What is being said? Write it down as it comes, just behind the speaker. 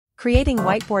Creating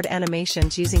whiteboard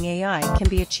animations using AI can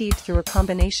be achieved through a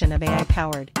combination of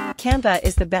AI-powered. Canva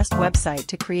is the best website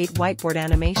to create whiteboard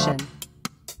animation.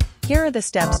 Here are the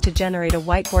steps to generate a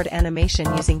whiteboard animation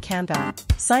using Canva.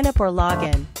 Sign up or log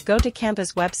in. Go to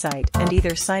Canva's website and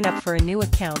either sign up for a new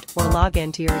account or log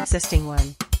in to your existing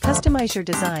one. Customize your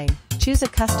design. Choose a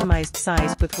customized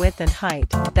size with width and height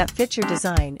that fits your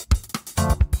design,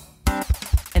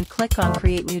 and click on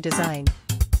Create New Design.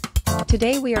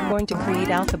 Today we are going to create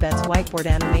Alphabet's whiteboard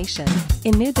animation.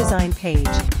 In New Design page,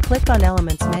 click on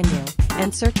Elements menu,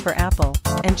 and search for Apple,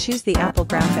 and choose the Apple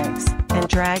graphics, and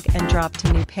drag and drop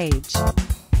to New Page.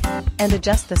 And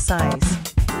adjust the size.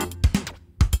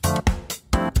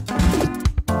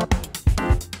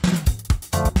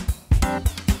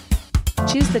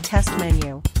 Choose the Test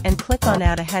menu, and click on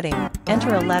Add a heading,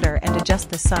 enter a letter and adjust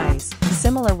the size.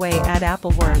 Similar way, add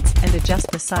Apple words and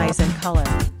adjust the size and color.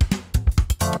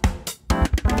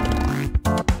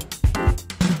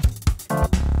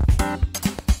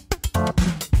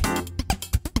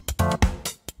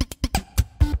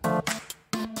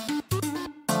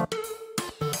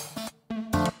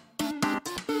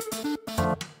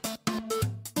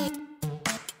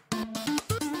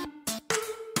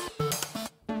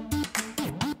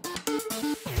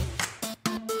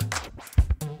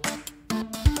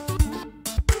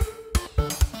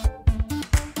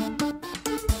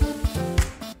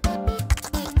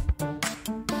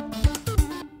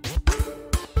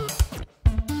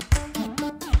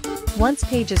 Once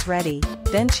page is ready,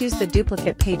 then choose the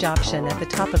duplicate page option at the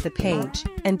top of the page,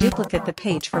 and duplicate the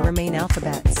page for remain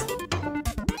alphabets.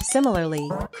 Similarly,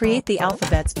 create the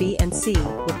alphabets B and C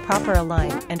with proper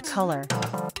align and color.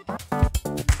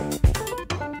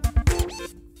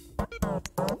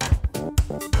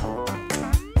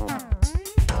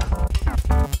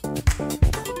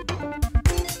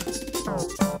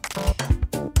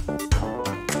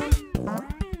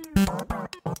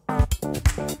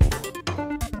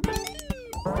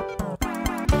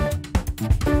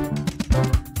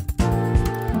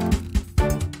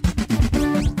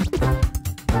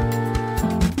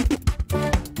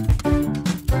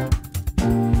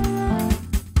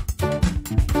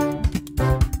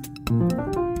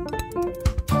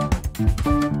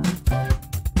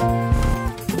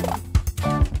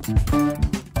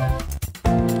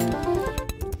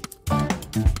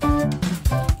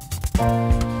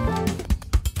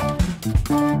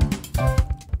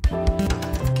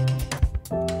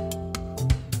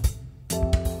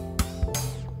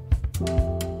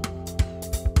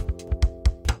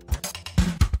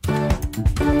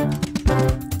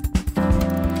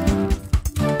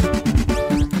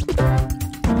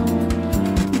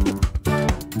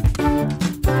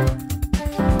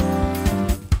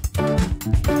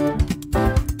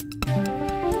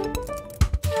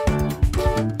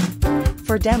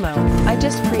 For demo, I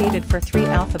just created for 3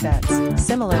 alphabets.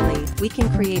 Similarly, we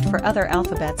can create for other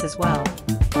alphabets as well.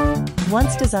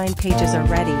 Once design pages are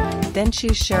ready, then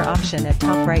choose Share option at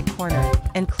top right corner,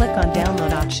 and click on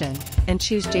Download option, and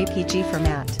choose JPG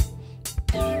format.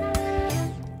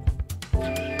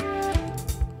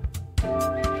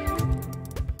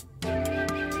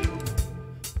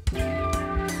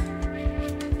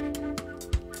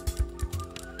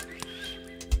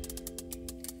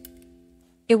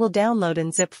 It will download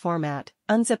in zip format.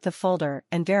 Unzip the folder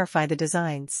and verify the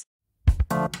designs.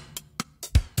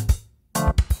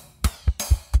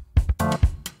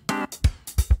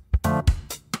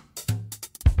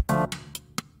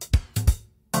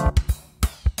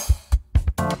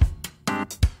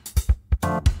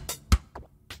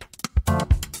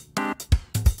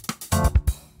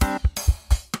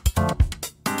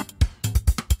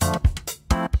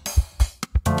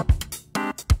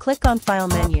 Click on File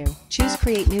menu, choose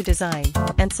Create New Design,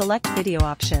 and select Video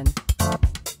option.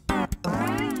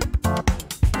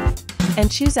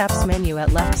 And choose Apps menu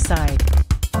at left side.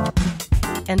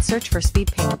 And search for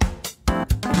Speed Paint.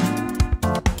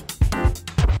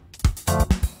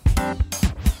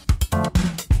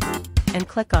 And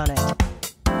click on it.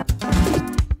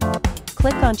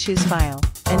 Click on Choose File,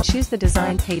 and choose the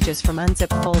design pages from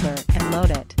Unzip folder and load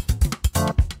it.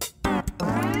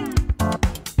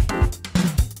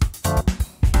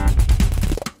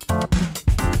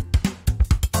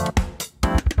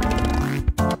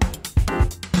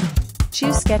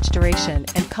 Choose Sketch Duration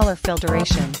and Color Fill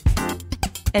Duration.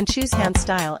 And choose Hand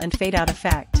Style and Fade Out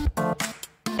Effect.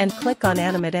 And click on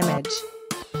Animate Image.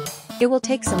 It will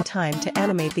take some time to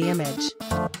animate the image.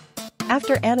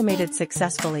 After animated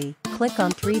successfully, click on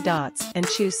 3 dots and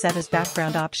choose Set as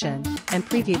Background option, and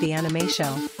preview the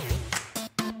animation.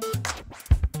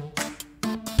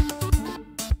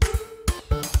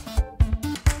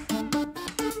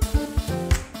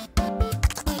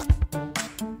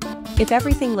 If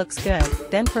everything looks good,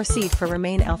 then proceed for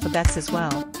remain alphabets as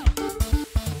well.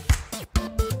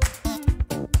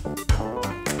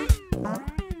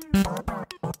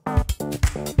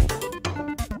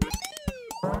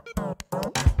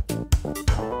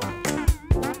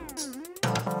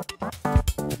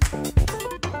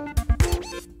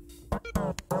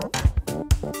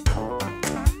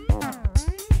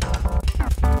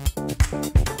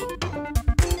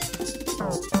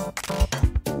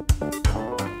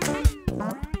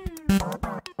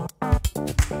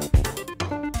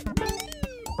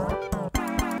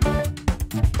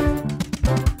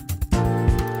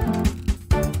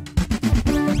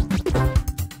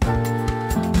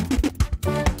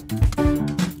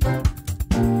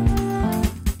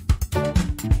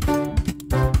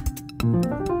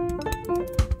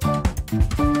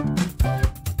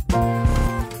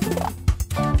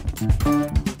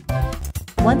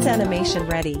 Once animation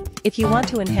ready, if you want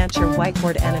to enhance your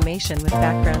whiteboard animation with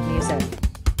background music,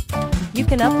 you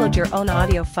can upload your own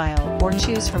audio file or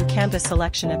choose from Canva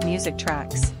selection of music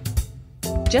tracks.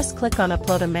 Just click on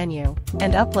Upload a menu,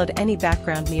 and upload any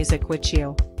background music which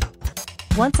you.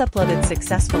 Once uploaded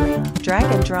successfully, drag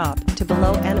and drop to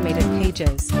below animated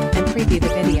pages, and preview the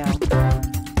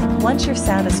video. Once you're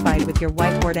satisfied with your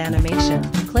whiteboard animation,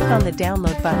 click on the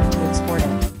download button to export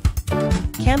it.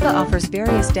 Canva offers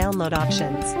various download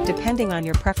options depending on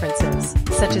your preferences,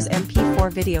 such as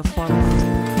MP4 video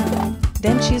format.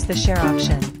 Then choose the share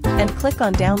option, and click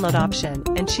on download option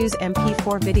and choose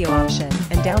MP4 video option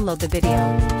and download the video.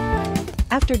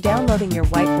 After downloading your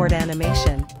whiteboard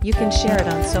animation, you can share it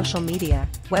on social media,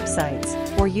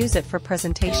 websites, or use it for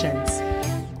presentations.